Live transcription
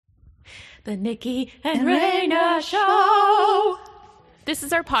The Nikki and Raina Show. This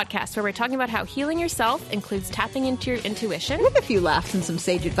is our podcast where we're talking about how healing yourself includes tapping into your intuition with a few laughs and some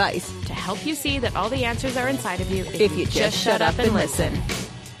sage advice to help you see that all the answers are inside of you if you just shut up and listen.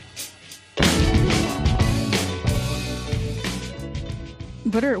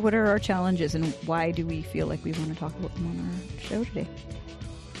 What are our challenges, and why do we feel like we want to talk about them on our show today?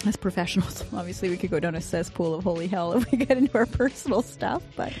 As professionals, obviously we could go down a cesspool of holy hell if we get into our personal stuff,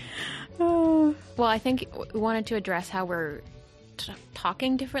 but... Well, I think we wanted to address how we're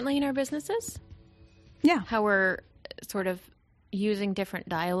talking differently in our businesses. Yeah. How we're sort of using different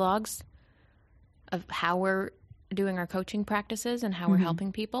dialogues of how we're doing our coaching practices and how we're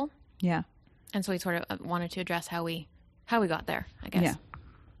helping people. Yeah. And so we sort of wanted to address how we got there, I guess. Yeah.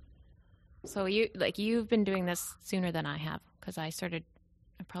 So you've been doing this sooner than I have, because I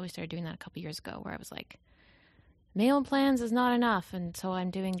probably started doing that a couple years ago, where I was like, meal plans is not enough, and so I'm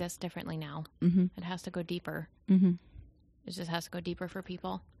doing this differently now. Mm-hmm. It has to go deeper. Mm-hmm. It just has to go deeper for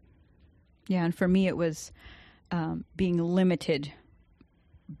people. Yeah, and for me it was being limited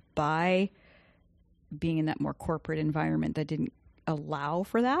by being in that more corporate environment that didn't allow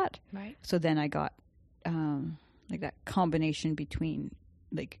for that. Right. So then I got like that combination between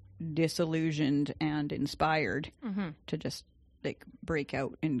like disillusioned and inspired to just like break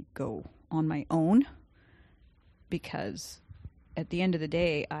out and go on my own. Because at the end of the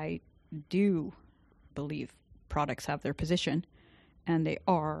day, I do believe products have their position, and they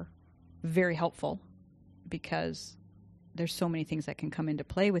are very helpful, because there's so many things that can come into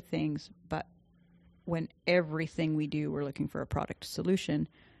play with things. But when everything we do, we're looking for a product solution,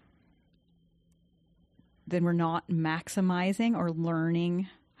 then we're not maximizing or learning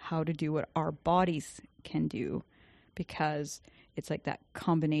how to do what our bodies can do, because it's like that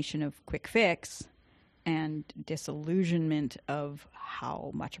combination of quick fix and disillusionment of how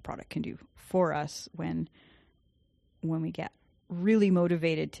much a product can do for us when we get really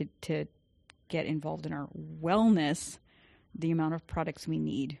motivated to get involved in our wellness. The amount of products we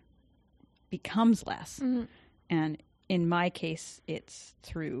need becomes less. Mm-hmm. And in my case, it's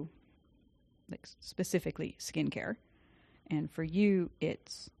through like specifically skincare. And for you,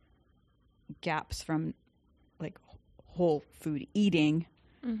 it's gaps from like whole food eating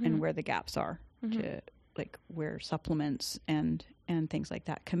and where the gaps are. To like where supplements and things like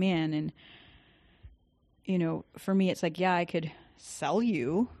that come in. And, you know, for me, it's like, yeah, I could sell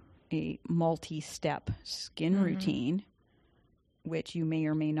you a multi-step skin routine, which you may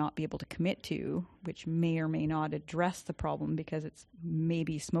or may not be able to commit to, which may or may not address the problem, because it's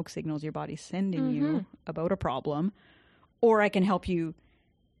maybe smoke signals your body's sending you about a problem. Or I can help you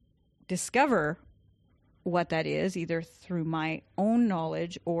discover what that is, either through my own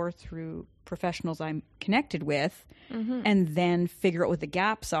knowledge or through professionals I'm connected with, and then figure out what the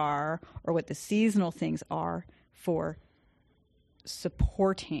gaps are or what the seasonal things are for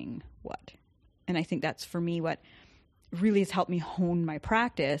supporting what. And I think that's, for me, what really has helped me hone my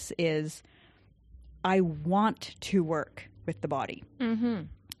practice is I want to work with the body,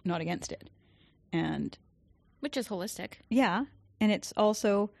 not against it. And which is holistic. Yeah. And it's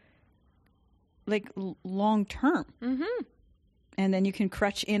also like long term. And then you can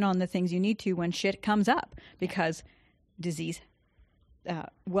crutch in on the things you need to when shit comes up, because disease,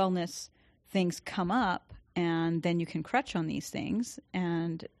 wellness things come up, and then you can crutch on these things,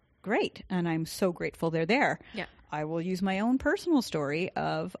 and great. And I'm so grateful they're there. Yeah. I will use my own personal story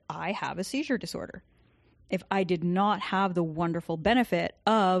of I have a seizure disorder. If I did not have the wonderful benefit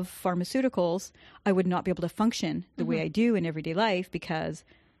of pharmaceuticals, I would not be able to function the way I do in everyday life, because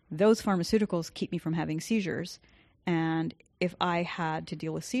those pharmaceuticals keep me from having seizures. And if I had to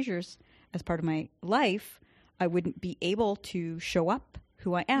deal with seizures as part of my life, I wouldn't be able to show up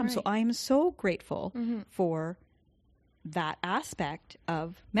who I am. Right. So I am so grateful for that aspect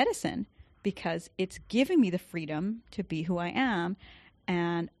of medicine, because it's giving me the freedom to be who I am.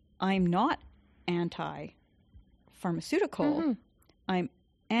 And I'm not anti-pharmaceutical. I'm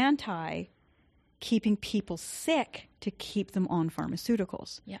anti keeping people sick to keep them on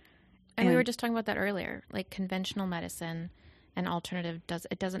pharmaceuticals. Yeah. And we were just talking about that earlier, like conventional medicine and alternative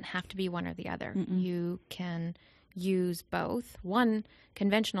it doesn't have to be one or the other. You can use both. One,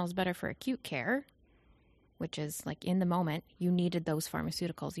 conventional is better for acute care, which is like in the moment you needed those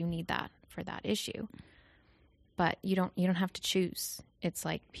pharmaceuticals, you need that for that issue. But you don't have to choose. It's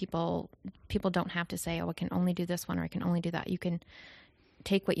like people don't have to say, oh, I can only do this one or I can only do that. You can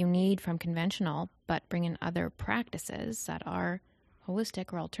take what you need from conventional, but bring in other practices that are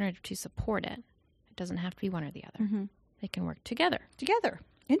holistic or alternative to support it. It doesn't have to be one or the other. They can work together.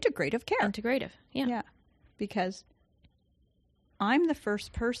 Integrative care. Integrative, yeah. Yeah. Because I'm the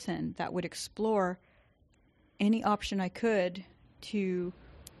first person that would explore any option I could to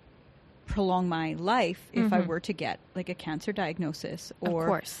prolong my life if I were to get like a cancer diagnosis, or of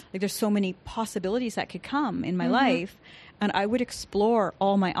course. like there's so many possibilities that could come in my life, and I would explore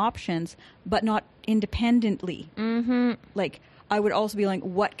all my options, but not independently. Like I would also be like,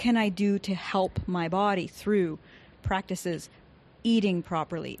 what can I do to help my body through practices, eating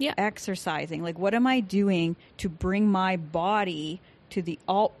properly, exercising? Like, what am I doing to bring my body to the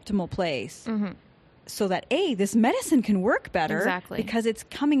optimal place so that this medicine can work better because it's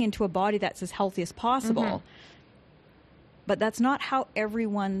coming into a body that's as healthy as possible. But that's not how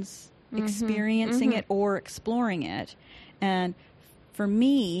everyone's experiencing it or exploring it. And for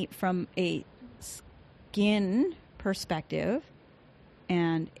me, from a skin perspective,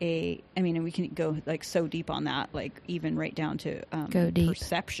 and and we can go like so deep on that, like even right down to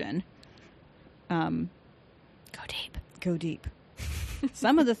perception. Go deep.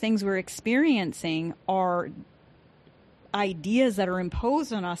 Some of the things we're experiencing are ideas that are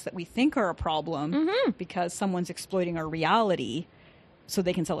imposed on us that we think are a problem because someone's exploiting our reality so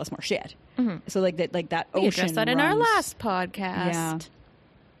they can sell us more shit. So like that ocean. We addressed that in our last podcast.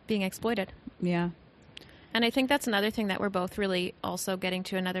 Being exploited. Yeah. And I think that's another thing that we're both really also getting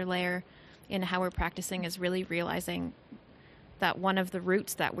to another layer in how we're practicing, is really realizing that one of the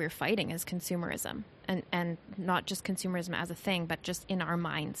roots that we're fighting is consumerism. And not just consumerism as a thing, but just in our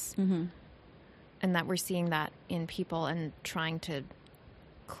minds. And that we're seeing that in people and trying to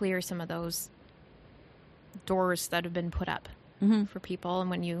clear some of those doors that have been put up for people. And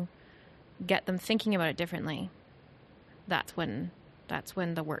when you get them thinking about it differently, that's when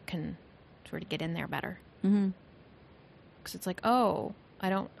the work can sort of get in there better. Because it's like,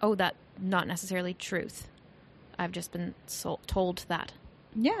 that not necessarily truth. I've just been told that.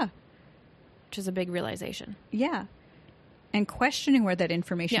 Yeah. Which is a big realization. Yeah. And questioning where that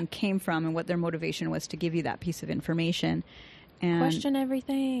information came from and what their motivation was to give you that piece of information. And question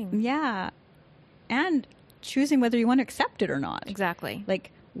everything. Yeah. And choosing whether you want to accept it or not. Exactly.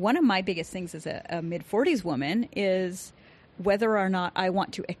 Like, one of my biggest things as a mid-40s woman is whether or not I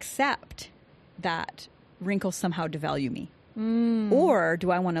want to accept that wrinkles somehow devalue me. Or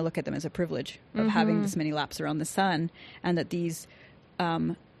do I want to look at them as a privilege of having this many laps around the sun, and that these,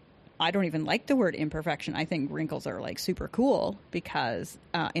 I don't even like the word imperfection. I think wrinkles are like super cool because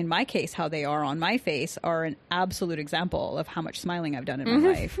in my case, how they are on my face are an absolute example of how much smiling I've done in my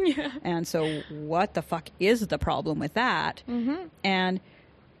life. And so what the fuck is the problem with that? And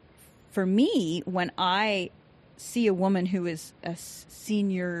for me, when I see a woman who is a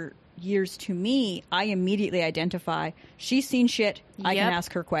senior years to me, I immediately identify she's seen shit. I can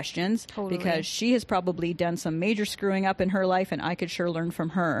ask her questions because she has probably done some major screwing up in her life, and I could sure learn from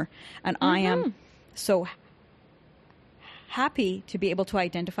her. And I am so happy to be able to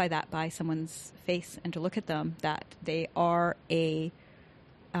identify that by someone's face and to look at them, that they are a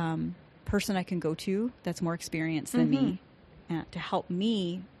person I can go to that's more experienced than me, to help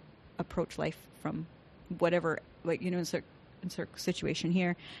me approach life from whatever, like, in situation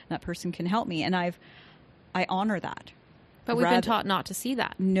here, that person can help me, and I honor that. But we've been taught not to see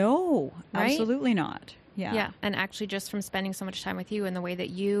that. No, right? Absolutely not. Yeah. And actually, just from spending so much time with you and the way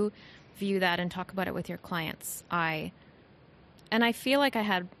that you view that and talk about it with your clients, I feel like I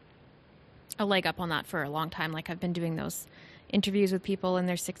had a leg up on that for a long time. Like, I've been doing those interviews with people in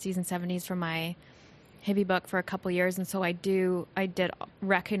their 60s and 70s for my Hippie book for a couple years, and so I did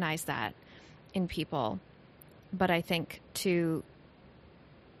recognize that in people. But I think to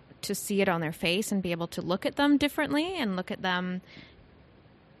see it on their face and be able to look at them differently and look at them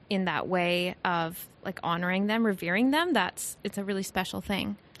in that way of like honoring them, revering them, it's a really special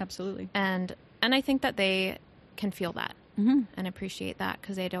thing. Absolutely. And I think that they can feel that and appreciate that,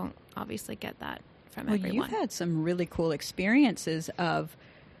 because they don't obviously get that from everyone. You've had some really cool experiences of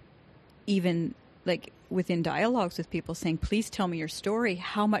even like within dialogues with people saying, please tell me your story,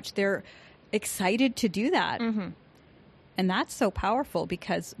 how much they're excited to do that. And that's so powerful,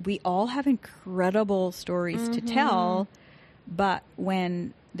 because we all have incredible stories to tell, but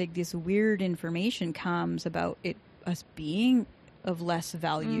when this weird information comes about us being of less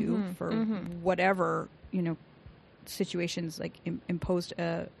value for whatever, situations like imposed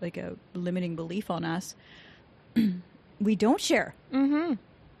a limiting belief on us, we don't share.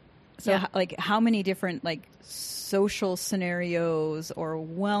 So like how many different like social scenarios or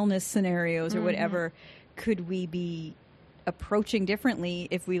wellness scenarios or whatever could we be approaching differently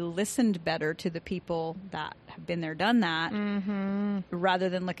if we listened better to the people that have been there, done that, rather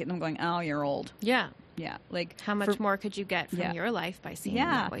than look at them going, oh, you're old. Yeah. Yeah. Like how much more could you get from your life by seeing it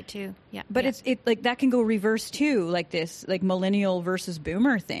that way too? Yeah. But it's like that can go reverse too, like this like millennial versus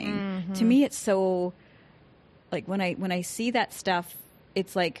boomer thing. To me it's so like when I see that stuff,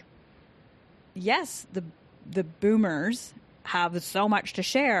 it's like, yes, the boomers have so much to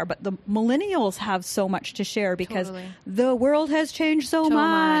share, but the millennials have so much to share because the world has changed so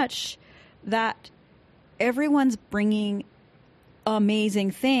much that everyone's bringing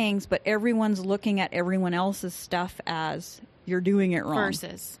amazing things, but everyone's looking at everyone else's stuff as you're doing it wrong.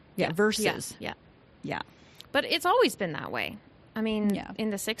 Versus. Versus. Yeah. But it's always been that way. I mean,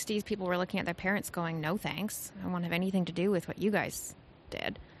 in the 60s, people were looking at their parents going, no thanks. I don't want to have anything to do with what you guys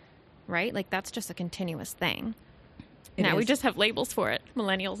did. Right? Like, that's just a continuous thing. Now we just have labels for it.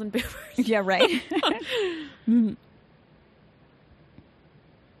 Millennials and boomers. Yeah, right.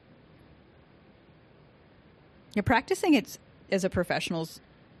 Yeah, practicing it as a professional's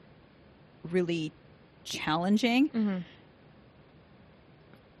really challenging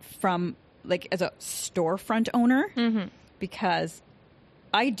from like as a storefront owner because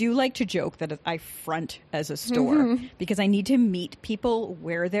I do like to joke that I front as a store because I need to meet people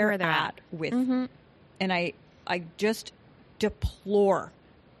where they're at with and I just deplore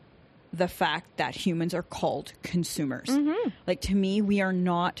the fact that humans are called consumers. Like to me, we are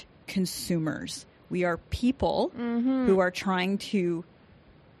not consumers. We are people who are trying to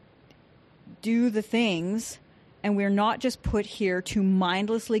do the things, and we're not just put here to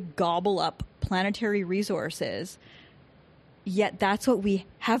mindlessly gobble up planetary resources. Yet that's what we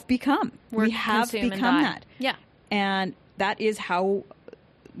have become. We have become that. Yeah. And that is how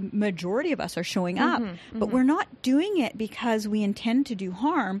majority of us are showing up. But we're not doing it because we intend to do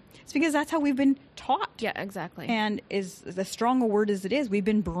harm. It's because that's how we've been taught. Yeah, exactly. And is as strong a word as it is, we've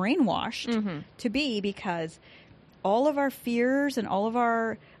been brainwashed to be, because all of our fears and all of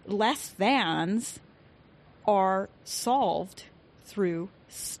our less thans are solved through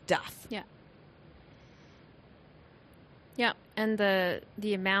stuff. Yeah. Yeah, and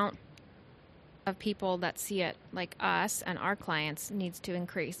the amount of people that see it like us and our clients needs to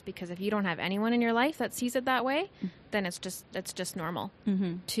increase, because if you don't have anyone in your life that sees it that way, then it's just normal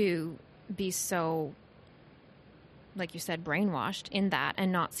to be so, like you said, brainwashed in that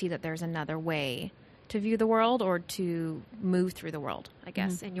and not see that there's another way to view the world or to move through the world, I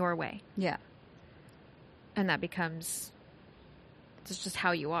guess, in your way. Yeah. And that becomes, it's just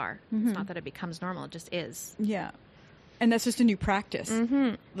how you are. It's not that it becomes normal, it just is. Yeah. And that's just a new practice.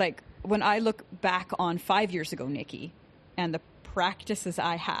 Like when I look back on 5 years ago, Nikki, and the practices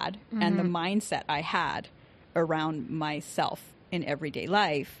I had and the mindset I had around myself in everyday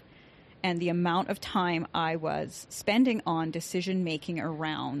life, and the amount of time I was spending on decision making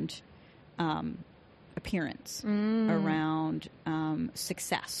around appearance, around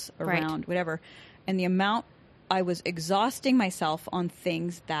success, around whatever, and the amount I was exhausting myself on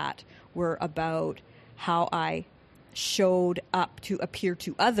things that were about how I showed up to appear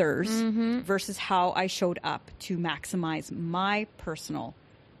to others versus how I showed up to maximize my personal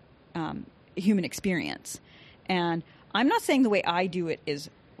human experience. And I'm not saying the way I do it is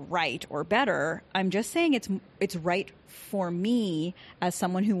right or better. I'm just saying it's right for me as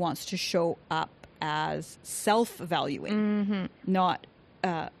someone who wants to show up as self-valuing, not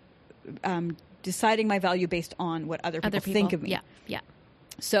deciding my value based on what other people think of me. Yeah.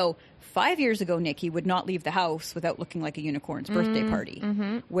 So 5 years ago, Nikki would not leave the house without looking like a unicorn's birthday party,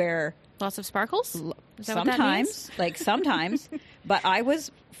 where lots of sparkles. Sometimes, but I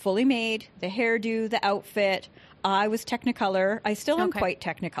was fully made, the hairdo, the outfit. I was Technicolor. I still am quite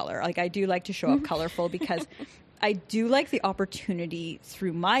Technicolor. Like I do like to show up colorful because I do like the opportunity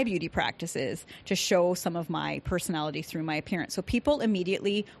through my beauty practices to show some of my personality through my appearance. So people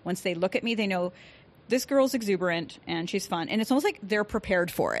immediately, once they look at me, they know this girl's exuberant and she's fun, and it's almost like they're prepared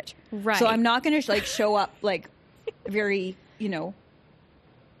for it. Right. So I'm not going to like show up like very, I don't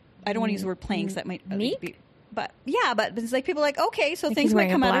want to use the word plain because that might be, but it's like people are like, okay, so things might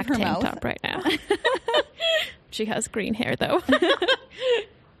come out of her mouth top right now. She has green hair though.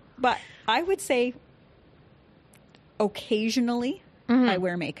 But I would say occasionally I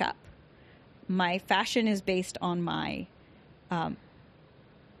wear makeup. My fashion is based on my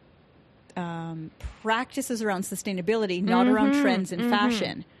practices around sustainability, not around trends in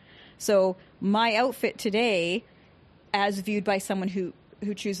fashion. So my outfit today, as viewed by someone who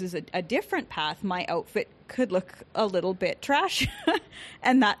chooses a different path, my outfit could look a little bit trash.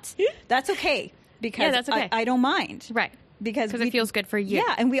 And that's okay, because that's okay. I don't mind. Right. Because it feels good for you.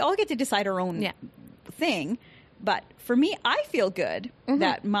 Yeah, and we all get to decide our own thing. But for me, I feel good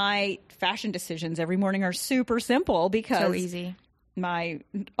that my fashion decisions every morning are super simple because... So easy. my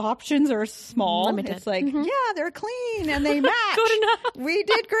options are small. Limited. It's like, yeah, they're clean and they match. Good enough. We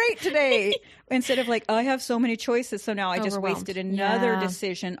did great today. Instead of like, I have so many choices. So now I just Overwhelmed. wasted another Yeah.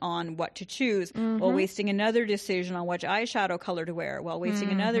 decision on what to choose, while wasting another decision on which eyeshadow color to wear, while wasting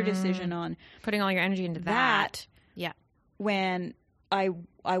another decision on Putting all your energy into that. Yeah. when I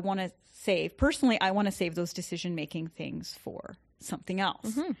want to save. Personally, I want to save those decision-making things for something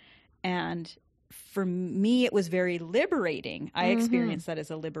else. And for me, it was very liberating. I experienced that as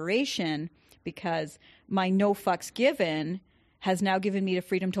a liberation because my no fucks given has now given me the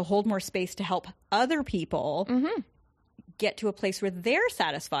freedom to hold more space to help other people get to a place where they're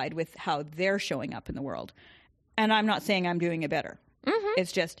satisfied with how they're showing up in the world. And I'm not saying I'm doing it better.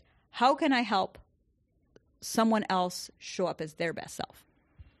 It's just, how can I help someone else show up as their best self?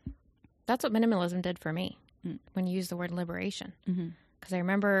 That's what minimalism did for me when you use the word liberation. Because I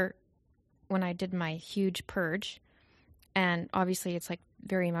remember when I did my huge purge, and obviously it's like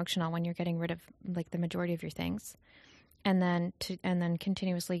very emotional when you're getting rid of like the majority of your things, and then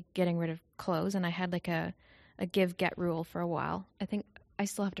continuously getting rid of clothes. And I had like a give get rule for a while. I think I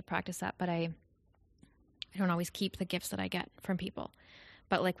still have to practice that, but I don't always keep the gifts that I get from people.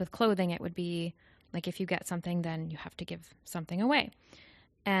 But like with clothing, it would be like if you get something, then you have to give something away.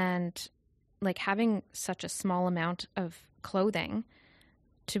 And like having such a small amount of clothing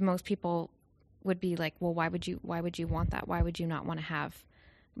to most people would be like, well, why would you want that? Why would you not want to have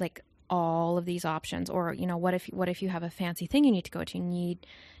like all of these options? Or, you know, what if you have a fancy thing you need to go to?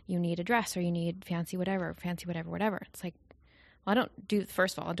 You need a dress, or you need fancy whatever. It's like, well,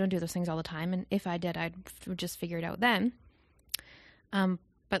 first of all, I don't do those things all the time. And if I did, I'd just figure it out then.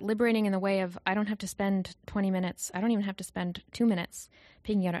 But liberating in the way of, I don't have to spend 20 minutes. I don't even have to spend 2 minutes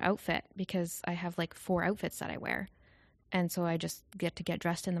picking out an outfit because I have like 4 outfits that I wear. And so I just get to get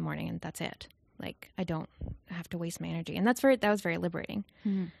dressed in the morning and that's it. Like I don't have to waste my energy. And that was very liberating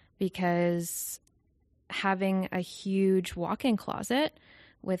because having a huge walk-in closet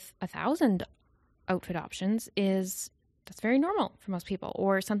with 1,000 outfit options that's very normal for most people,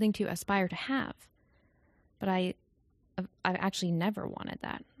 or something to aspire to have. But I've actually never wanted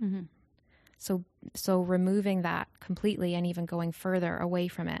that. So removing that completely and even going further away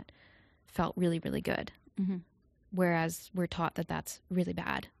from it felt really, really good. Whereas we're taught that that's really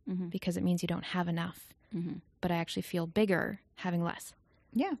bad because it means you don't have enough. But I actually feel bigger having less.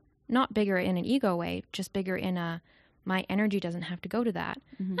 Yeah. Not bigger in an ego way, just bigger in my energy doesn't have to go to that.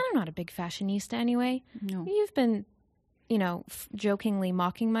 And I'm not a big fashionista anyway. No. You've been, jokingly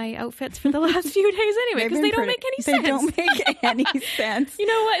mocking my outfits for the last few days anyway, because they don't make any sense. They don't make any sense. You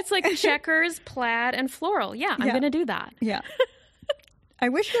know what? It's like checkers, plaid, and floral. Yeah, I'm going to do that. Yeah. I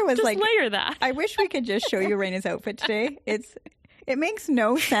wish there was just layer that. I wish we could just show you Raina's outfit today. It makes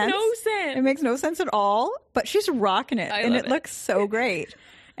no sense. No sense. It makes no sense at all, but she's rocking it and it looks so great.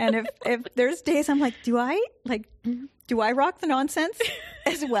 And if there's days I'm like, do I rock the nonsense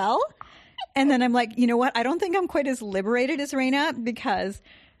as well? And then I'm like, you know what? I don't think I'm quite as liberated as Raina, because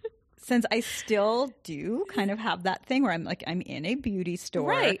since I still do kind of have that thing where I'm like, I'm in a beauty store.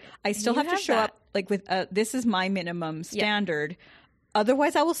 Right. I still have to show up like with this is my minimum standard. Yeah.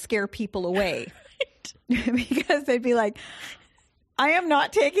 Otherwise I will scare people away. Because they'd be like, I am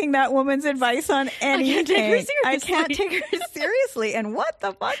not taking that woman's advice on anything. I can't take her seriously. And what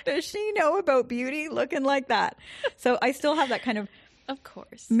the fuck does she know about beauty looking like that? So I still have that kind of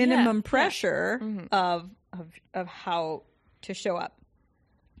course, minimum pressure of how to show up.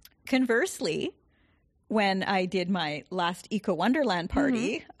 Conversely, when I did my last Eco Wonderland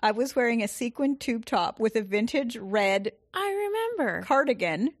party, I was wearing a sequin tube top with a vintage red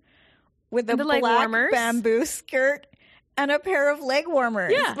cardigan with a black bamboo skirt and a pair of leg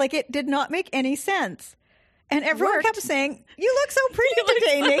warmers. Yeah. Like, it did not make any sense. And everyone kept saying, you look so pretty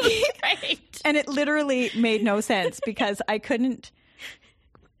today, Nikki. Right. And it literally made no sense because I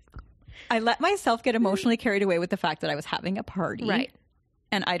let myself get emotionally carried away with the fact that I was having a party. Right.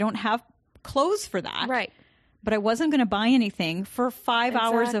 And I don't have clothes for that. Right. But I wasn't going to buy anything for 5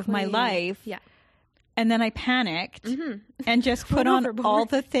 hours of my life. Yeah. And then I panicked and just put on all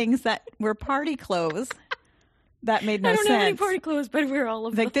the things that were party clothes. That made no sense. I don't have any party clothes, but we're all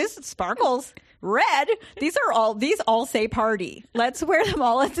of them. Like, this sparkles red. These all say party. Let's wear them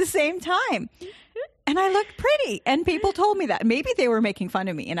all at the same time. And I looked pretty. And people told me that. Maybe they were making fun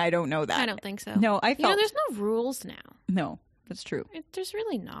of me, and I don't know that. I don't think so. No, I felt... there's no rules now. No, that's true. There's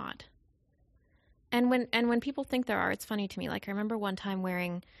really not. And when people think there are, it's funny to me. Like, I remember one time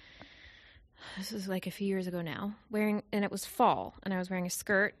wearing... This was like a few years ago now. And it was fall, and I was wearing a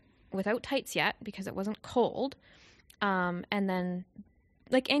skirt without tights yet because it wasn't cold. And then,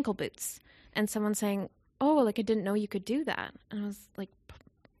 like, ankle boots. And someone saying, oh, like I didn't know you could do that. And I was like,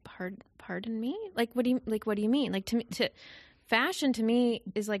 pardon me? Like, what do you mean? Like fashion to me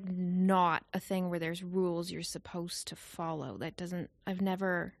is like not a thing where there's rules you're supposed to follow. I've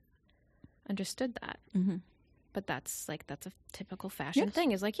never understood that. Mm-hmm. But that's a typical fashion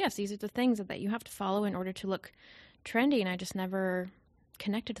thing, is like, yes, these are the things that you have to follow in order to look trendy. And I just never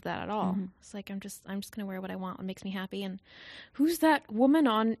connected to that at all. Mm-hmm. It's like, I'm just going to wear what I want, what makes me happy. And who's that woman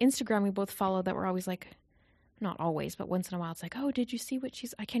on Instagram we both follow that we're always like, not always, but once in a while, it's like, oh, did you see what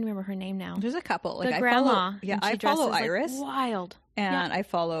I can't remember her name now. There's a couple. Like the grandma. I follow Iris. Like wild. And I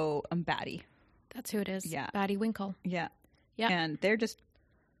follow Batty. That's who it is. Yeah. Batty Winkle. Yeah. Yeah. And they're just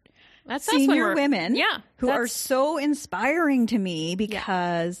that's senior women who are so inspiring to me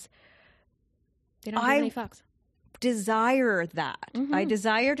because they don't give any fucks. Desire that. Mm-hmm. I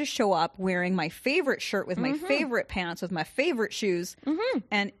desire to show up wearing my favorite shirt with my favorite pants with my favorite shoes. Mm-hmm.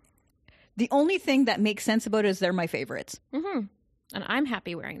 And the only thing that makes sense about it is they're my favorites. Mm-hmm. And I'm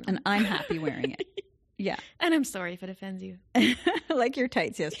happy wearing them. it. Yeah. And I'm sorry if it offends you. Like your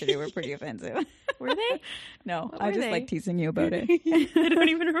tights yesterday were pretty offensive. Were they? No, I just like teasing you about it. I don't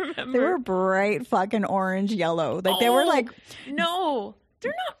even remember. They were bright fucking orange yellow. Like they were like... No,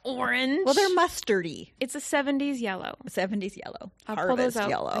 they're not orange. Well, they're mustardy. It's a 70s yellow. 70s yellow. I'll Harvest pull those out.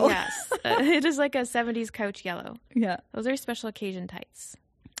 Yellow. Yes. It is like a 70s couch yellow. Yeah. Those are special occasion tights.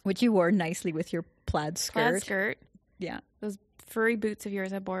 Which you wore nicely with your plaid skirt. Plaid skirt. Yeah. Those furry boots of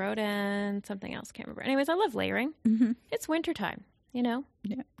yours I borrowed and something else. Can't remember. Anyways, I love layering. Mm-hmm. It's wintertime, you know?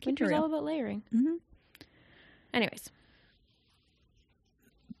 Yeah. Winter's all about layering. Mm-hmm. Anyways.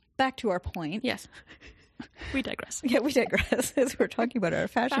 Back to our point. Yes. We digress. Yeah, we digress as we're talking about our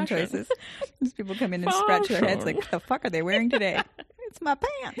fashion choices. As people come in and scratch their heads like, what the fuck are they wearing today? It's my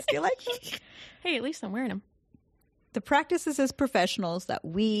pants. Do you like them? Hey, at least I'm wearing them. The practices as professionals that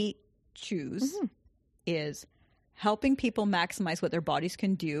we choose is helping people maximize what their bodies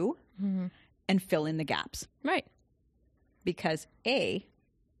can do and fill in the gaps. Right. Because A,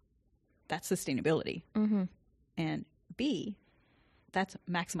 that's sustainability. Mm-hmm. And B, that's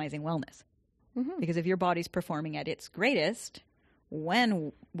maximizing wellness. Mm-hmm. Because if your body's performing at its greatest,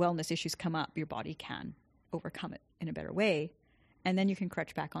 when wellness issues come up, your body can overcome it in a better way. And then you can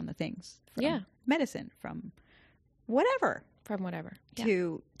crutch back on the things from medicine, from whatever. From whatever.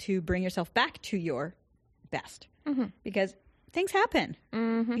 To bring yourself back to your best. Mm-hmm. Because things happen,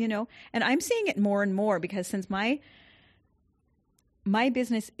 you know. And I'm seeing it more and more because since my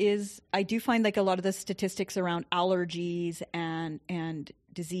business is, I do find like a lot of the statistics around allergies and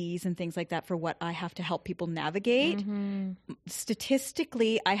disease and things like that for what I have to help people navigate. Mm-hmm.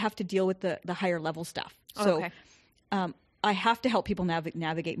 Statistically, I have to deal with the higher level stuff. So I have to help people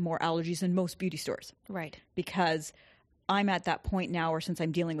navigate more allergies than most beauty stores. Right. Because I'm at that point now, or since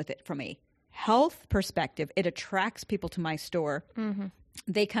I'm dealing with it from a health perspective, it attracts people to my store. Mm-hmm.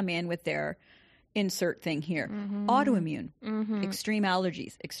 They come in with their insert thing here. Mm-hmm. Autoimmune, mm-hmm. extreme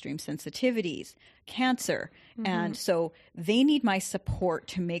allergies, extreme sensitivities, cancer. Mm-hmm. And so they need my support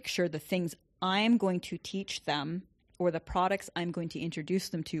to make sure the things I'm going to teach them or the products I'm going to introduce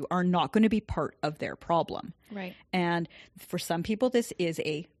them to are not going to be part of their problem. Right. And for some people, this is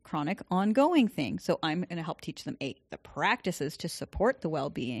a chronic, ongoing thing. So I'm going to help teach them, A, the practices to support the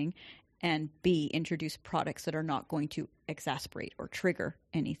well-being, and B, introduce products that are not going to exacerbate or trigger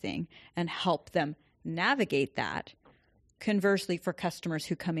anything and help them navigate that. Conversely, for customers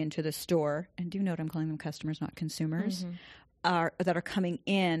who come into the store, and do note I'm calling them customers, not consumers, that are coming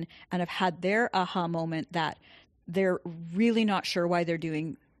in and have had their aha moment that they're really not sure why they're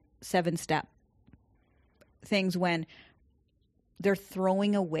doing 7-step things when they're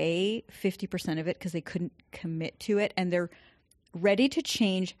throwing away 50% of it because they couldn't commit to it, and they're ready to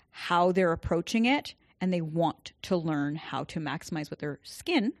change how they're approaching it, and they want to learn how to maximize what their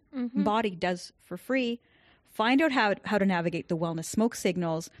skin body does for free. Find out how to navigate the wellness smoke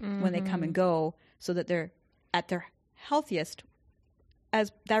signals when they come and go so that they're at their healthiest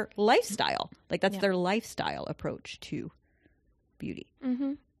as their lifestyle. Like that's their lifestyle approach to beauty.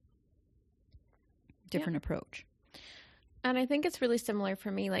 Mm-hmm. Different approach. And I think it's really similar for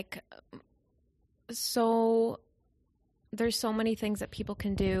me. Like, so there's so many things that people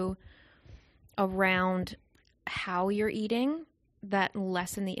can do around how you're eating that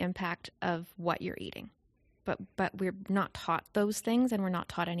lessen the impact of what you're eating. But we're not taught those things, and we're not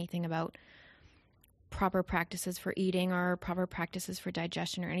taught anything about proper practices for eating or proper practices for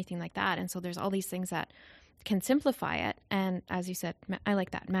digestion or anything like that. And so there's all these things that can simplify it. And as you said, I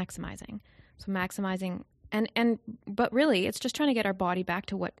like that, maximizing. So maximizing, but really it's just trying to get our body back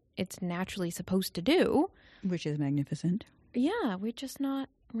to what it's naturally supposed to do. Which is magnificent. Yeah, we're just not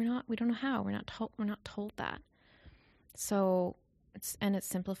we don't know how. We're not told that. So it's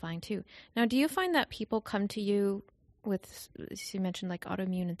simplifying too. Now, do you find that people come to you with, as you mentioned, like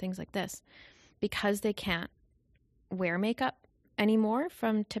autoimmune and things like this, because they can't wear makeup anymore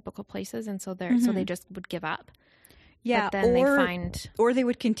from typical places, and so so they just would give up? Yeah, but then or they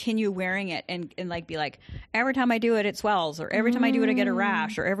would continue wearing it and like be like, every time I do it, it swells, or every time I do it, I get a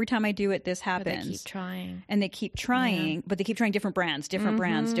rash, or every time I do it, this happens. They keep trying. And they keep trying, but they keep trying different brands.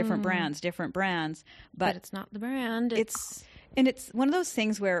 But it's not the brand. It's one of those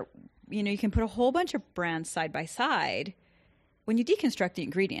things where, you can put a whole bunch of brands side by side. When you deconstruct the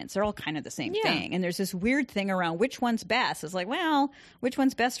ingredients, they're all kind of the same thing. And there's this weird thing around which one's best. It's like, well, which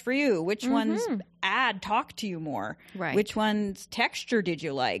one's best for you? Which one's talk to you more? Right. Which one's texture did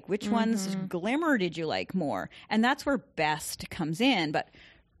you like? Which one's glimmer did you like more? And that's where best comes in. But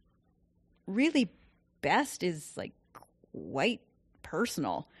really, best is like quite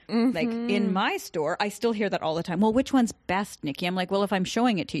personal. Like in my store, I still hear that all the time. Well, which one's best, Nikki? I'm like, well, if I'm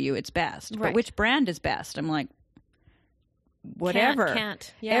showing it to you, it's best. Right. But which brand is best? I'm like, whatever.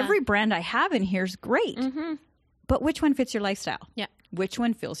 Can't. Yeah. Every brand I have in here is great. But which one fits your lifestyle? Yeah. Which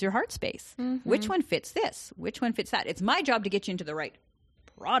one fills your heart space? Which one fits this? Which one fits that? It's my job to get you into the right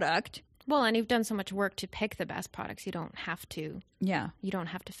product. Well, and you've done so much work to pick the best products. You don't have to. Yeah. You don't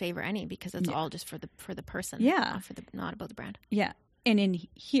have to favor any, because it's all just for the person. Yeah. Not about the brand. Yeah. And in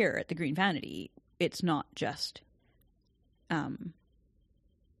here at the Green Vanity, it's not just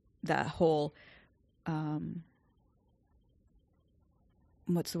the whole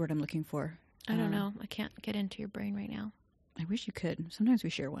what's the word I'm looking for? I don't know. I can't get into your brain right now. I wish you could. Sometimes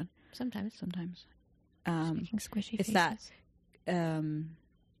we share one. Sometimes. She's making squishy it's faces. That.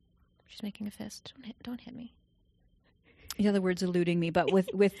 She's making a fist. Don't hit me. The other word's eluding me, but with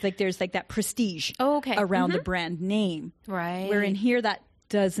like there's like that prestige around the brand name. Right. Where in here that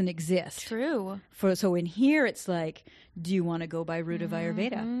doesn't exist. True. So in here it's like, do you want to go by root of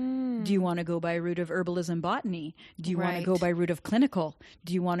Ayurveda? Do you want to go by root of herbalism botany? Do you want to go by root of clinical?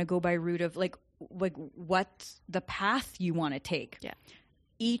 Do you want to go by root of like what's the path you want to take? Yeah.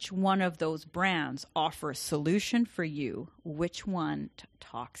 Each one of those brands offer a solution for you. Which one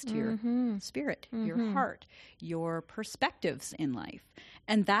talks to your spirit, your heart, your perspectives in life.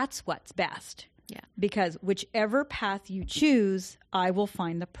 And that's what's best. Yeah. Because whichever path you choose, I will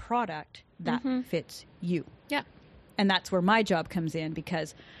find the product that fits you. Yeah. And that's where my job comes in,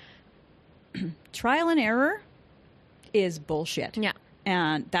 because trial and error is bullshit. Yeah.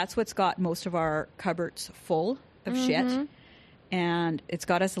 And that's what's got most of our cupboards full of shit. And it's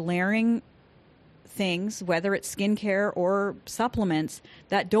got us layering things, whether it's skincare or supplements,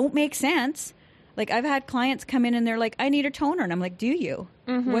 that don't make sense. Like I've had clients come in and they're like, I need a toner. And I'm like, do you?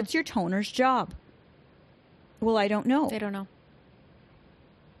 What's your toner's job? Well, I don't know. They don't know.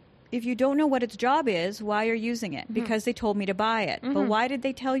 If you don't know what its job is, why are you using it? Because they told me to buy it. But why did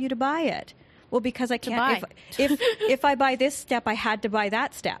they tell you to buy it? Well, because I can't. If I buy this step, I had to buy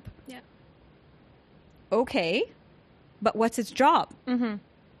that step. Yeah. Okay. But what's its job? And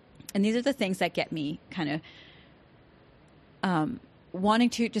these are the things that get me kind of wanting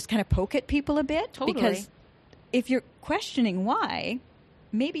to just kind of poke at people a bit. Totally. Because if you're questioning why,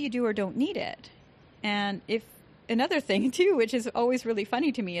 maybe you do or don't need it. And if another thing too, which is always really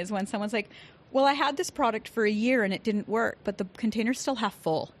funny to me, is when someone's like, well, I had this product for a year and it didn't work, but the container's still half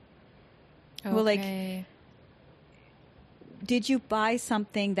full. Okay. Well, like, did you buy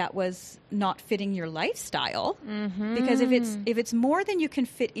something that was not fitting your lifestyle? Because if it's more than you can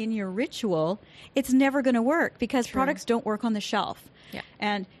fit in your ritual, it's never going to work, because products don't work on the shelf. Yeah.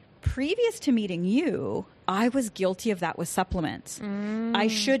 And previous to meeting you, I was guilty of that with supplements. I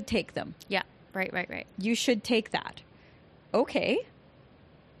should take them. Yeah. Right. You should take that. Okay.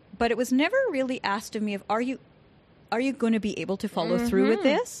 But it was never really asked of me of, are you going to be able to follow through with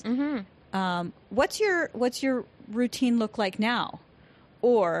this? What's your routine look like now?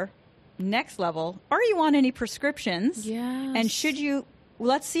 Or next level, are you on any prescriptions? Yes. And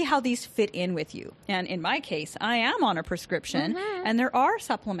let's see how these fit in with you. And in my case, I am on a prescription, and there are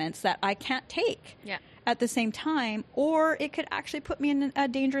supplements that I can't take at the same time, or it could actually put me in a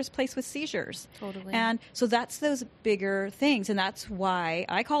dangerous place with seizures. Totally. And so that's those bigger things. And that's why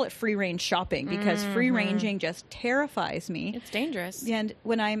I call it free range shopping, because free ranging just terrifies me. It's dangerous. And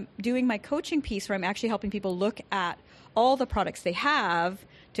when I'm doing my coaching piece, where I'm actually helping people look at all the products they have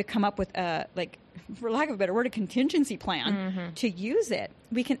to come up with a, like, for lack of a better word, a contingency plan to use it,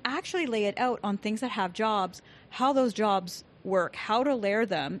 we can actually lay it out on things that have jobs, how those jobs work, how to layer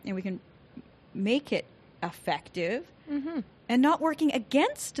them, and we can make it effective and not working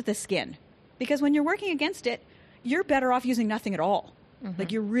against the skin. Because when you're working against it, you're better off using nothing at all.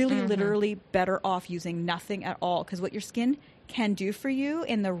 Like you're really literally better off using nothing at all, because what your skin can do for you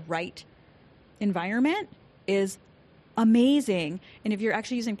in the right environment is amazing. And if you're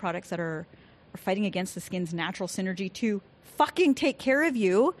actually using products that are fighting against the skin's natural synergy to fucking take care of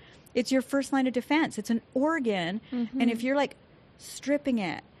you, it's your first line of defense. It's an organ. And if you're like stripping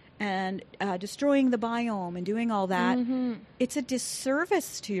it and destroying the biome and doing all that, it's a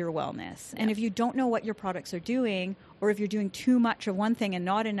disservice to your wellness. And if you don't know what your products are doing, or if you're doing too much of one thing and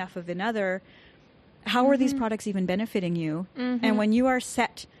not enough of another, how are these products even benefiting you? And when you are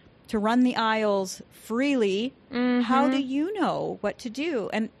set to run the aisles freely, how do you know what to do?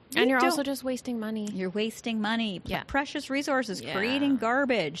 And you're also just wasting money. You're wasting money, precious resources, Yeah. creating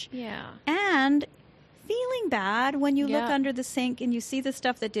garbage. Yeah. And feeling bad when you look under the sink and you see the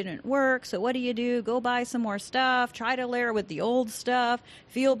stuff that didn't work. So what do? Go buy some more stuff, try to layer with the old stuff,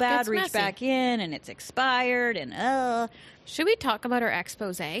 feel bad, Gets reach messy. back in, and it's expired, and Should we talk about our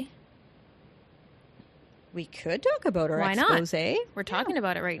expose? we could talk about our Why not? expose. We're talking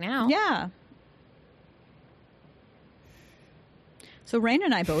about it right now. Yeah. So Rain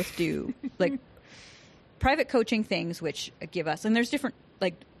and I both do like private coaching things, which give us, and there's different,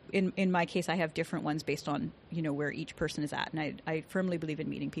 like in my case, I have different ones based on, where each person is at. And I firmly believe in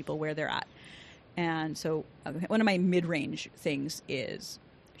meeting people where they're at. And so one of my mid-range things is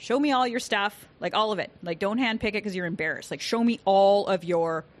show me all your stuff, like all of it. Like don't handpick it because you're embarrassed. Like show me all of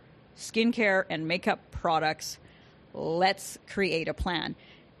your skincare and makeup products. Let's create a plan.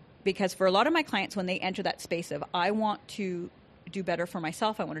 Because for a lot of my clients, when they enter that space of, I want to do better for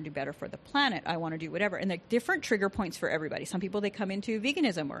myself, I want to do better for the planet, I want to do whatever. And there are different trigger points for everybody. Some people, they come into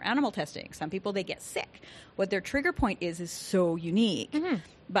veganism or animal testing. Some people, they get sick. What their trigger point is so unique.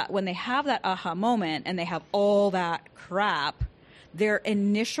 But when they have that aha moment and they have all that crap, their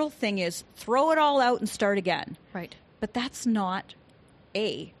initial thing is throw it all out and start again. Right. But that's not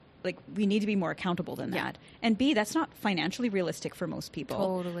A. Like, we need to be more accountable than that. And B, that's not financially realistic for most people.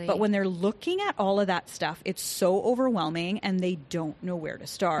 Totally. But when they're looking at all of that stuff, it's so overwhelming and they don't know where to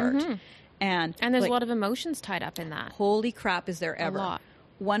start. And there's a lot of emotions tied up in that. Holy crap, is there ever. A lot.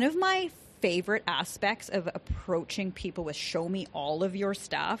 One of my favorite aspects of approaching people with show me all of your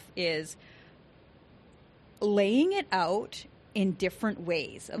stuff is laying it out in different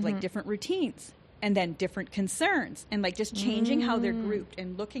ways of like different routines. And then different concerns, and like just changing how they're grouped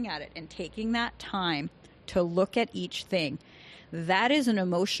and looking at it and taking that time to look at each thing. That is an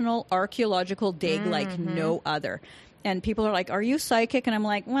emotional archaeological dig like no other. And people are like, are you psychic? And I'm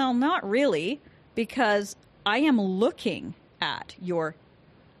like, well, not really, because I am looking at your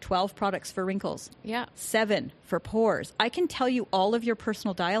 12 products for wrinkles. 7 for pores. I can tell you all of your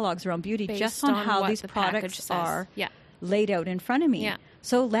personal dialogues around beauty Based just on how what these the products package says. are laid out in front of me.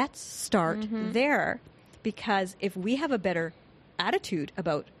 So let's start there, because if we have a better attitude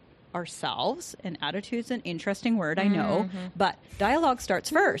about ourselves, and attitude's an interesting word, I know, but dialogue starts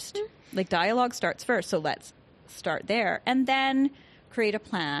first. Like dialogue starts first. So let's start there and then create a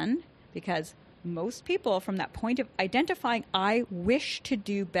plan, because most people from that point of identifying, I wish to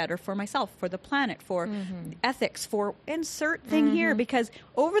do better for myself, for the planet, for ethics, for insert thing here, because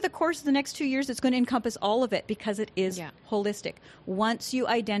over the course of the next 2 years, it's going to encompass all of it, because it is holistic. Once you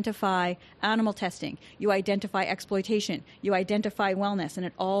identify animal testing, you identify exploitation, you identify wellness, and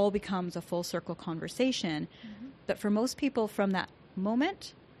it all becomes a full circle conversation. But for most people, from that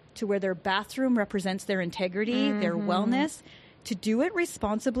moment to where their bathroom represents their integrity, their wellness, to do it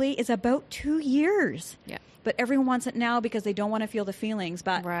responsibly is about 2 years. But everyone wants it now because they don't want to feel the feelings.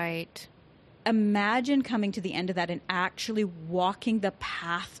 But imagine coming to the end of that and actually walking the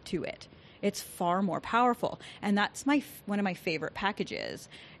path to it. It's far more powerful. And that's one of my favorite packages,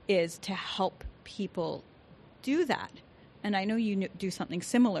 is to help people do that. And I know you do something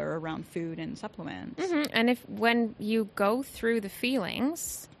similar around food and supplements. And when you go through the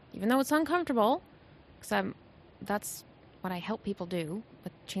feelings, even though it's uncomfortable, because that's what I help people do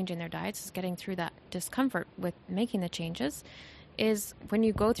with changing their diets, is getting through that discomfort with making the changes, is when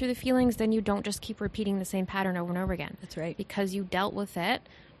you go through the feelings, then you don't just keep repeating the same pattern over and over again. That's right. Because you dealt with it.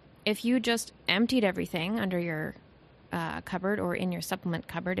 If you just emptied everything under your cupboard or in your supplement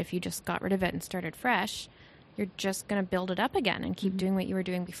cupboard, if you just got rid of it and started fresh, you're just going to build it up again and keep doing what you were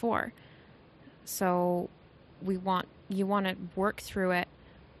doing before. So you want to work through it,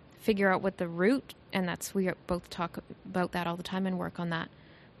 figure out what the root, and we both talk about that all the time and work on that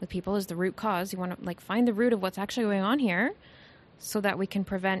with people, is the root cause. You want to find the root of what's actually going on here, so that we can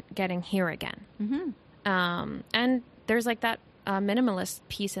prevent getting here again. And there's that minimalist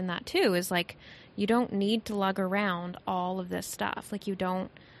piece in that too, is you don't need to lug around all of this stuff. You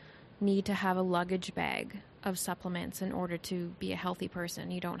don't need to have a luggage bag of supplements in order to be a healthy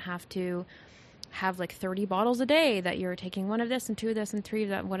person. You don't have to have like 30 bottles a day that you're taking 1 of this and 2 of this and 3 of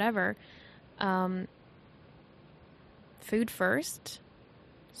that, whatever. Food first,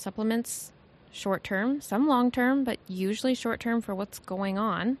 supplements short term, some long term, but usually short term for what's going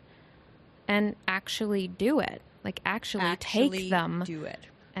on, and actually do it. Like actually take them. Do it.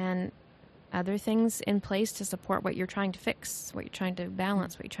 And other things in place to support what you're trying to fix, what you're trying to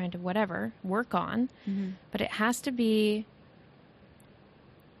balance, what you're trying to whatever, work on. But it has to be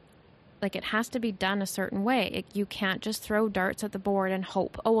like, it has to be done a certain way. You can't just throw darts at the board and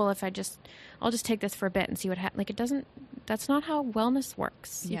hope, oh, well, if I'll just take this for a bit and see what happens. Like, that's not how wellness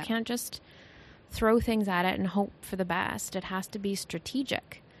works. Yeah. You can't just throw things at it and hope for the best. It has to be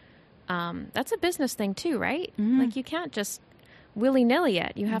strategic. That's a business thing too, right? Like, you can't just willy-nilly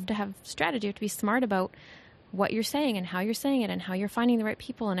it. You have to have strategy. You have to be smart about what you're saying and how you're saying it and how you're finding the right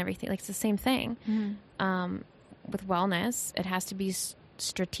people and everything. Like, it's the same thing. With wellness, it has to be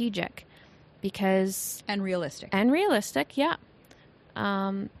strategic. And realistic. Yeah.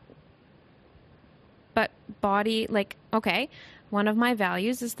 But body, like, okay, one of my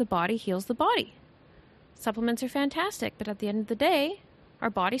values is the body heals the body. Supplements are fantastic, but at the end of the day, our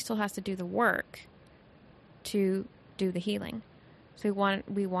body still has to do the work to do the healing. So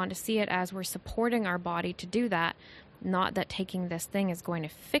we want to see it as we're supporting our body to do that, not that taking this thing is going to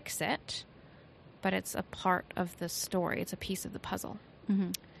fix it, but it's a part of the story. It's a piece of the puzzle.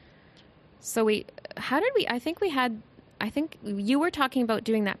 So I think you were talking about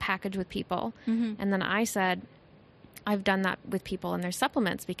doing that package with people. And then I said, I've done that with people and their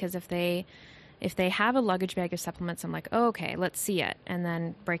supplements, because if they have a luggage bag of supplements, I'm like, oh, okay, let's see it, and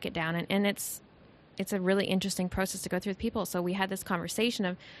then break it down. And it's a really interesting process to go through with people. So we had this conversation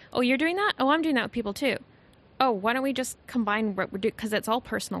of, oh, you're doing that? Oh, I'm doing that with people too. Oh, why don't we just combine what we're doing? Because it's all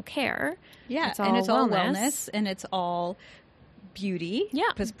personal care. Yeah, it's all and it's all wellness, and it's all beauty. Yeah.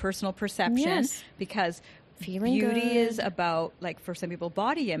 Because personal perception. Yes. Because feeling beauty good is about, like, for some people,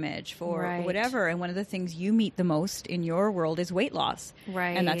 body image, for Right. whatever. And one of the things you meet the most in your world is weight loss.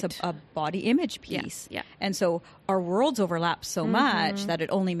 Right. And that's a body image piece. Yeah. And so our worlds overlap so much that it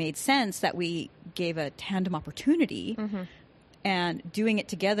only made sense that we gave a tandem opportunity. And doing it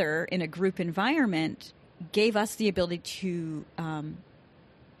together in a group environment gave us the ability to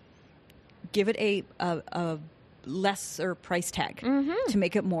give it a lesser price tag to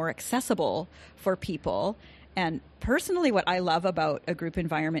make it more accessible for people. And personally, what I love about a group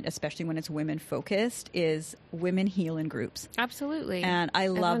environment, especially when it's women focused, is women heal in groups. Absolutely. And I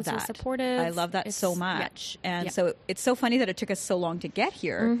love Everyone's so that. supportive. I love that so much. Yeah. And so it's so funny that it took us so long to get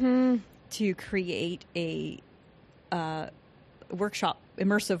here to create a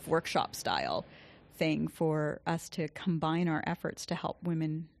immersive workshop style thing for us to combine our efforts to help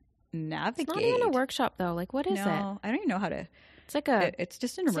women navigate. It's not even a workshop though. Like, what is it? I don't even know how to. It's like it's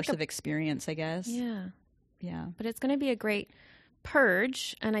just an immersive experience, I guess. Yeah. But it's going to be a great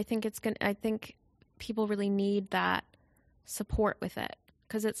purge, and I think I think people really need that support with it,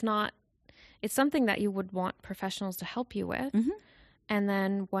 because it's something that you would want professionals to help you with. And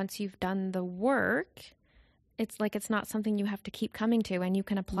then once you've done the work, it's like, it's not something you have to keep coming to, and you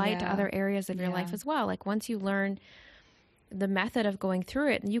can apply it to other areas of your life as well. Like, once you learn the method of going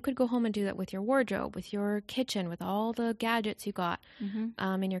through it, and you could go home and do that with your wardrobe, with your kitchen, with all the gadgets you got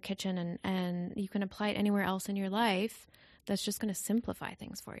in your kitchen, and you can apply it anywhere else in your life. That's just going to simplify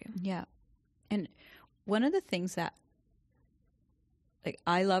things for you. Yeah. And one of the things that, like,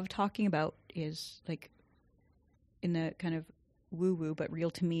 I love talking about is, like, in the kind of woo-woo but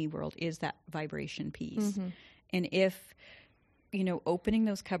real to me world, is that vibration piece. And if, opening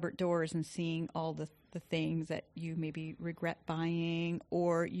those cupboard doors and seeing all the things that you maybe regret buying,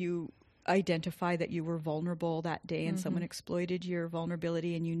 or you identify that you were vulnerable that day and someone exploited your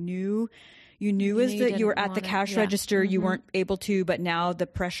vulnerability, and you knew that you were at the cash register, you weren't able to, but now the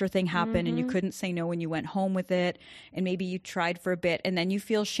pressure thing happened and you couldn't say no when you went home with it, and maybe you tried for a bit and then you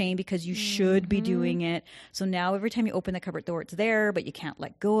feel shame because you should be doing it. So now every time you open the cupboard door, it's there, but you can't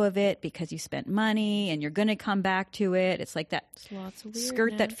let go of it because you spent money and you're going to come back to it. It's like that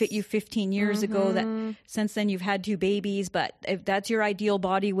skirt that fit you 15 years ago that since then you've had 2 babies, but if that's your ideal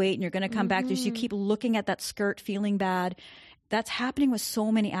body weight and you're going to come back to, so you keep looking at that skirt feeling bad. That's happening with so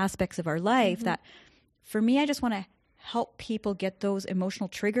many aspects of our life that, for me, I just want to help people get those emotional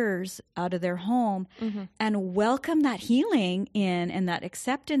triggers out of their home and welcome that healing in and that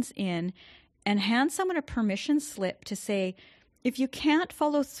acceptance in, and hand someone a permission slip to say, if you can't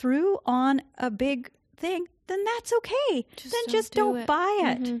follow through on a big thing, then that's okay. Just don't it.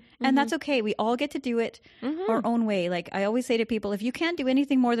 buy it. And that's okay. We all get to do it our own way. Like I always say to people, if you can't do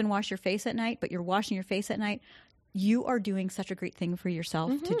anything more than wash your face at night, but you're washing your face at night, you are doing such a great thing for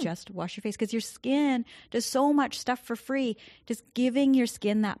yourself to just wash your face, because your skin does so much stuff for free. Just giving your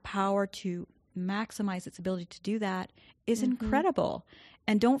skin that power to maximize its ability to do that is incredible.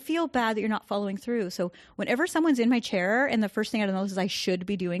 And don't feel bad that you're not following through. So whenever someone's in my chair and the first thing I know is I should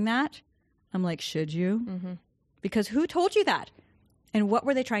be doing that, I'm like, should you? Because who told you that? And what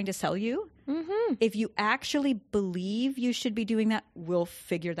were they trying to sell you? If you actually believe you should be doing that, we'll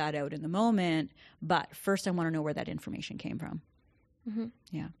figure that out in the moment. But first, I want to know where that information came from.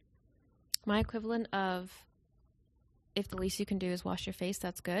 Yeah. My equivalent of, if the least you can do is wash your face,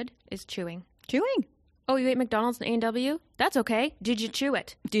 that's good, is chewing. Chewing. Oh, you ate McDonald's and A&W? That's okay. Did you chew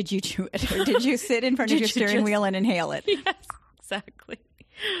it? Did you chew it? Or did you sit in front of your steering wheel and inhale it? Yes, exactly.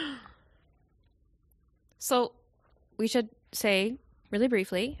 So we should say, really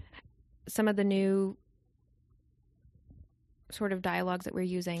briefly, some of the new sort of dialogues that we're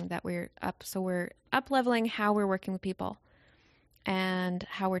using, that we're up. So we're up-leveling how we're working with people and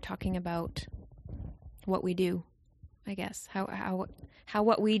how we're talking about what we do, I guess. How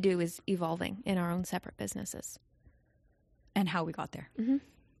what we do is evolving in our own separate businesses. And how we got there.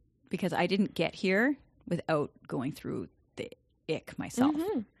 Because I didn't get here without going through the ick myself.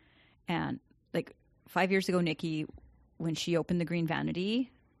 And like 5 years ago, Nikki, when she opened the Green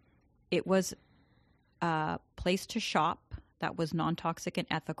Vanity, it was a place to shop that was non-toxic and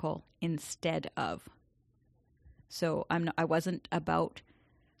ethical instead of. So I wasn't about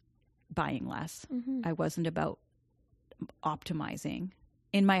buying less. I wasn't about optimizing.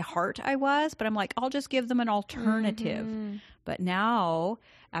 In my heart, I was, but I'm like, I'll just give them an alternative. But now,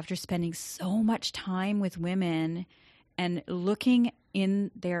 after spending so much time with women and looking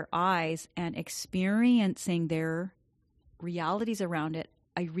in their eyes and experiencing their realities around it,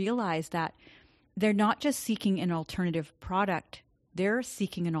 I realized that they're not just seeking an alternative product, they're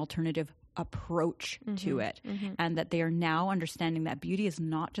seeking an alternative approach to it. And that they are now understanding that beauty is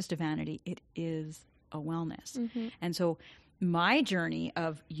not just a vanity, it is a wellness. And so my journey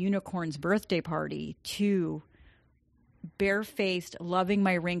of Unicorn's birthday party to barefaced, loving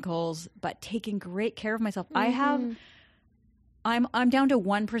my wrinkles, but taking great care of myself. I'm down to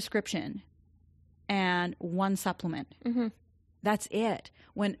one prescription and one supplement. That's it.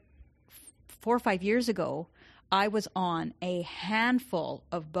 When 4 or 5 years ago, I was on a handful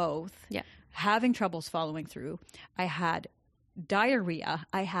of both, having troubles following through. I had diarrhea.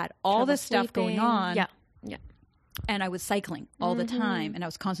 I had all this stuff going on. And I was cycling all the time, and I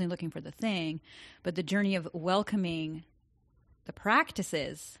was constantly looking for the thing. But the journey of welcoming the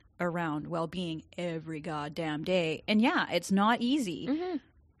practices around well-being every goddamn day. And yeah, it's not easy.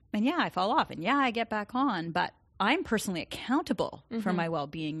 And yeah, I fall off. And yeah, I get back on. But I'm personally accountable for my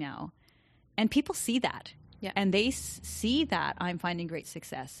well-being now. And people see that. And they see that I'm finding great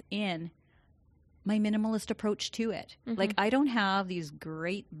success in my minimalist approach to it. Like, I don't have these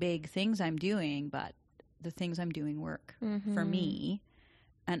great big things I'm doing, but the things I'm doing work for me.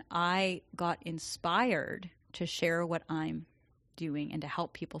 And I got inspired to share what I'm doing and to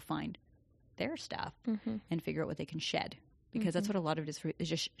help people find their stuff and figure out what they can shed. Because that's what a lot of it is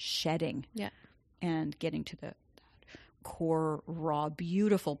just shedding and getting to the core, raw,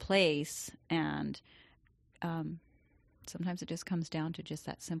 beautiful place. And sometimes it just comes down to just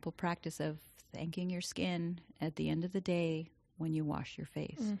that simple practice of thanking your skin at the end of the day when you wash your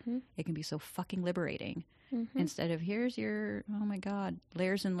face. It can be so fucking liberating. Instead of, here's your, oh my God,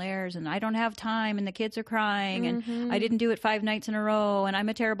 layers and layers, and I don't have time, and the kids are crying, and I didn't do it 5 nights in a row, and I'm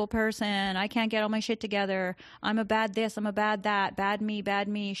a terrible person, I can't get all my shit together, I'm a bad this, I'm a bad that, bad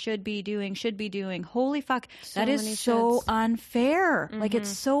me, should be doing. Holy fuck, that is so unfair. Like, it's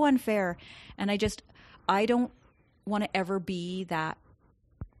so unfair. And I don't want to ever be that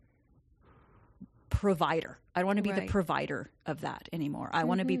provider. I don't want to be the provider of that anymore. I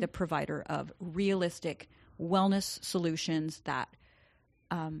want to be the provider of realistic wellness solutions that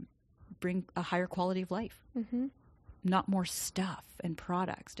bring a higher quality of life. Not more stuff and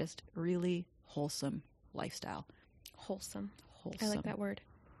products, just really wholesome lifestyle. Wholesome. I like that word.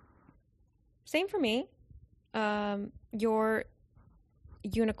 Same for me. Your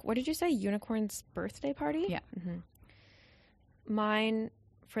what did you say? Unicorn's birthday party? Yeah. Mine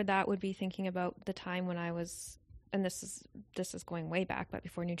for that would be thinking about the time when I was, and this is going way back, but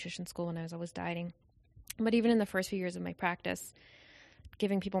before nutrition school, when I was always dieting. But even in the first few years of my practice,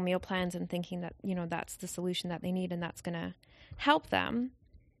 giving people meal plans and thinking that, that's the solution that they need and that's going to help them.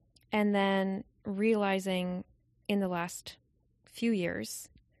 And then realizing in the last few years,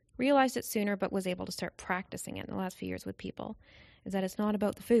 realized it sooner, but was able to start practicing it in the last few years with people, is that it's not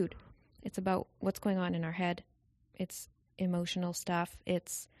about the food. It's about what's going on in our head. It's emotional stuff.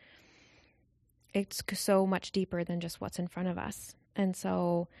 It's so much deeper than just what's in front of us. And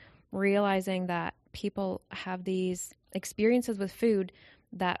so realizing that people have these experiences with food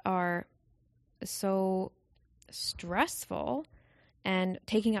that are so stressful and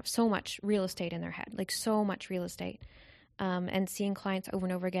taking up so much real estate in their head, like so much real estate. And seeing clients over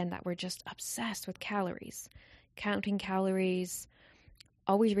and over again that were just obsessed with calories, counting calories,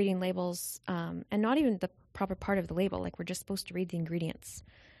 always reading labels, and not even the proper part of the label. Like, we're just supposed to read the ingredients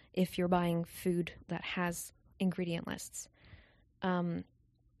if you're buying food that has ingredient lists.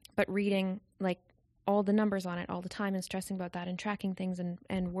 But reading like all the numbers on it all the time and stressing about that and tracking things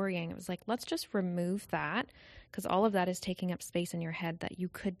and worrying. It was like, let's just remove that, because all of that is taking up space in your head that you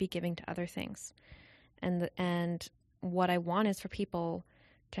could be giving to other things. And what I want is for people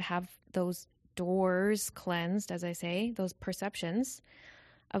to have those doors cleansed, as I say, those perceptions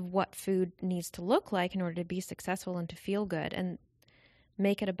of what food needs to look like in order to be successful and to feel good, and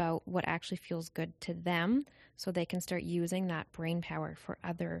make it about what actually feels good to them, so they can start using that brain power for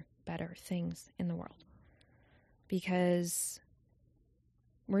other better things in the world. Because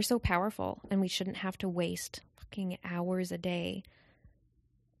we're so powerful, and we shouldn't have to waste fucking hours a day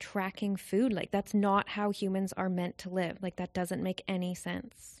tracking food. Like, that's not how humans are meant to live. Like, that doesn't make any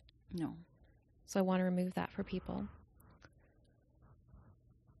sense. No. So I want to remove that for people.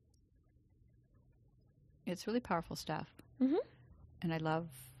 It's really powerful stuff. Mm-hmm. And I love,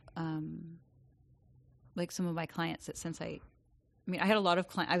 like, some of my clients that since I had a lot of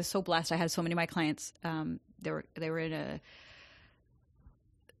clients. I was so blessed. I had so many of my clients. They were in a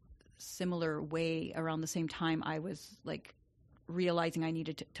similar way around the same time I was like realizing I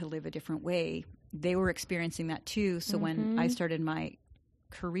needed to live a different way. They were experiencing that too. So when I started my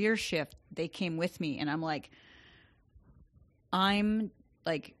career shift, they came with me, and I'm like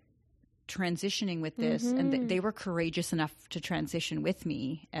transitioning with this, and they were courageous enough to transition with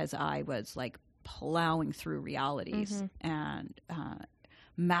me as I was like plowing through realities and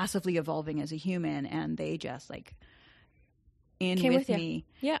massively evolving as a human, and they just like came with me.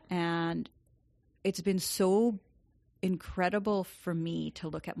 Yeah. And it's been so incredible for me to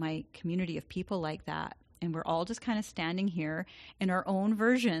look at my community of people like that, and we're all just kind of standing here in our own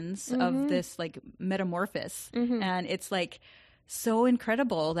versions of this like metamorphosis, and it's like so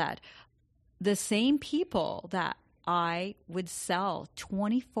incredible that the same people that I would sell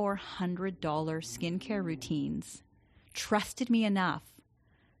 $2,400 skincare routines trusted me enough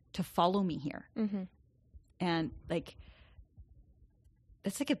to follow me here. And like,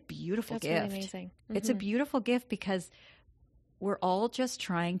 that's like a beautiful gift. That's really amazing. It's a beautiful gift because we're all just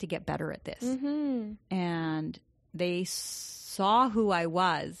trying to get better at this. And they saw who I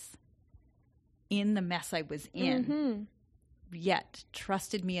was in the mess I was in, yet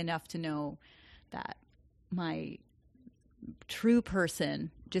trusted me enough to know that my true person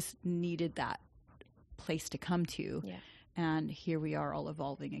just needed that place to come to. Yeah. And here we are all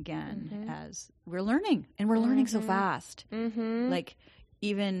evolving again as we're learning, and we're learning so fast. Like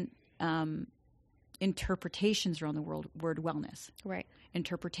even interpretations around the word wellness. Right.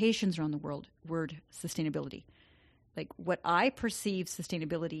 Interpretations around the word sustainability. Like what I perceived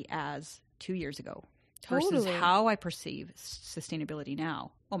sustainability as 2 years ago versus how I perceive sustainability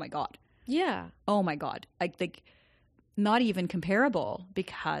now. Oh my God. Yeah. Oh my God. I think not even comparable,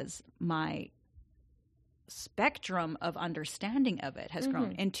 because my spectrum of understanding of it has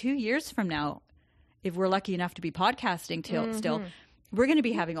grown. And 2 years from now, if we're lucky enough to be podcasting still, we're going to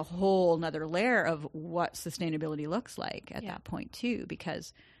be having a whole nother layer of what sustainability looks like at that point too,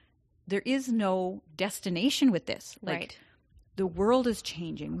 because there is no destination with this. Like the world is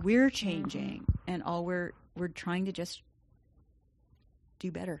changing, we're changing, and all we're trying to just do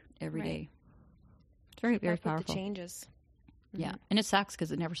better every day. It's very, very powerful. The changes. Yeah. And it sucks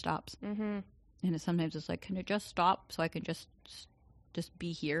because it never stops. And sometimes it's like, can it just stop so I can just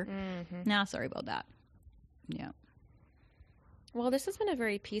be here? Nah, sorry about that. Yeah. Well, this has been a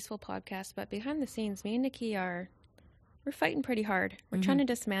very peaceful podcast, but behind the scenes, me and Nikki we're fighting pretty hard. We're trying to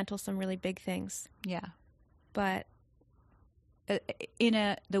dismantle some really big things. Yeah. But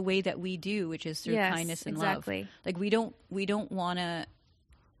in the way that we do, which is through kindness and love. Like we don't want to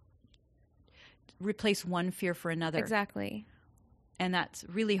replace one fear for another. Exactly. And that's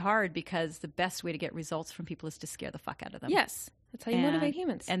really hard, because the best way to get results from people is to scare the fuck out of them. Yes. That's how you motivate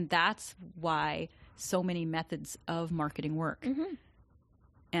humans. And that's why so many methods of marketing work.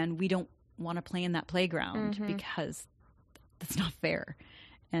 And we don't want to play in that playground because that's not fair.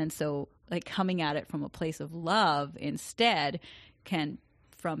 And so like coming at it from a place of love instead can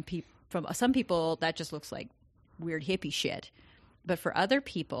from some people, that just looks like weird hippie shit. But for other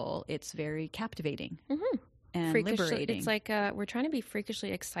people, it's very captivating and liberating. It's like we're trying to be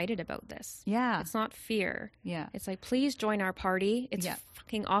freakishly excited about this. Yeah. It's not fear. Yeah. It's like, please join our party. It's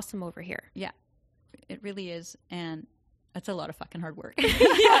fucking awesome over here. Yeah. It really is. And that's a lot of fucking hard work.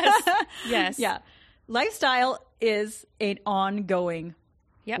 Yes. Yes. Yeah. Lifestyle is an ongoing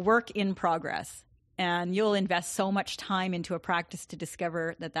work in progress. And you'll invest so much time into a practice to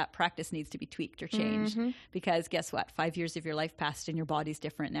discover that practice needs to be tweaked or changed. Because guess what? 5 years of your life passed and your body's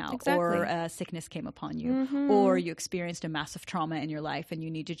different now. Exactly. Or a sickness came upon you. Or you experienced a massive trauma in your life and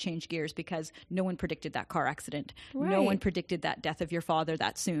you need to change gears because no one predicted that car accident. Right. No one predicted that death of your father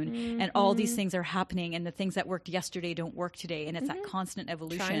that soon. And all these things are happening, and the things that worked yesterday don't work today. And it's that constant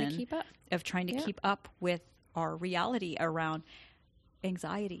evolution trying to keep up with our reality around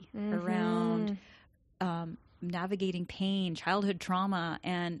anxiety, around navigating pain, childhood trauma,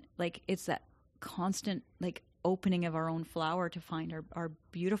 and like it's that constant like opening of our own flower to find our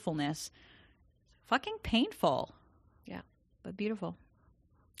beautifulness. Fucking painful. Yeah. But beautiful.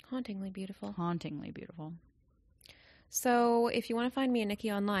 Hauntingly beautiful. Hauntingly beautiful. So if you want to find me and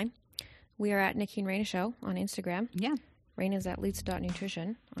Nikki online, we are at Nikki and Raina Show on Instagram. Yeah. Raina's at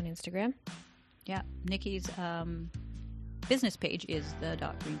leets.nutrition on Instagram. Yeah. Nikki's business page is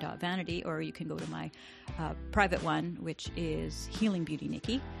the.green.vanity, or you can go to my private one, which is Healing Beauty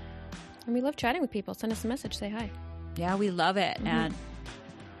Nikki. And we love chatting with people. Send us a message. Say hi. Yeah, we love it. And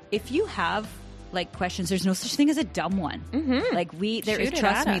if you have like questions, there's no such thing as a dumb one. Like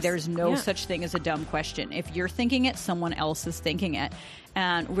trust me, there's no such thing as a dumb question. If you're thinking it, someone else is thinking it.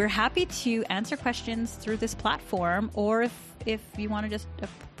 And we're happy to answer questions through this platform, or if you want to just a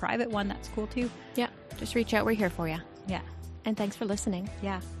private one, that's cool too. Yeah. Just reach out. We're here for you. Yeah. And thanks for listening.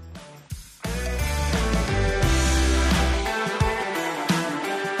 Yeah.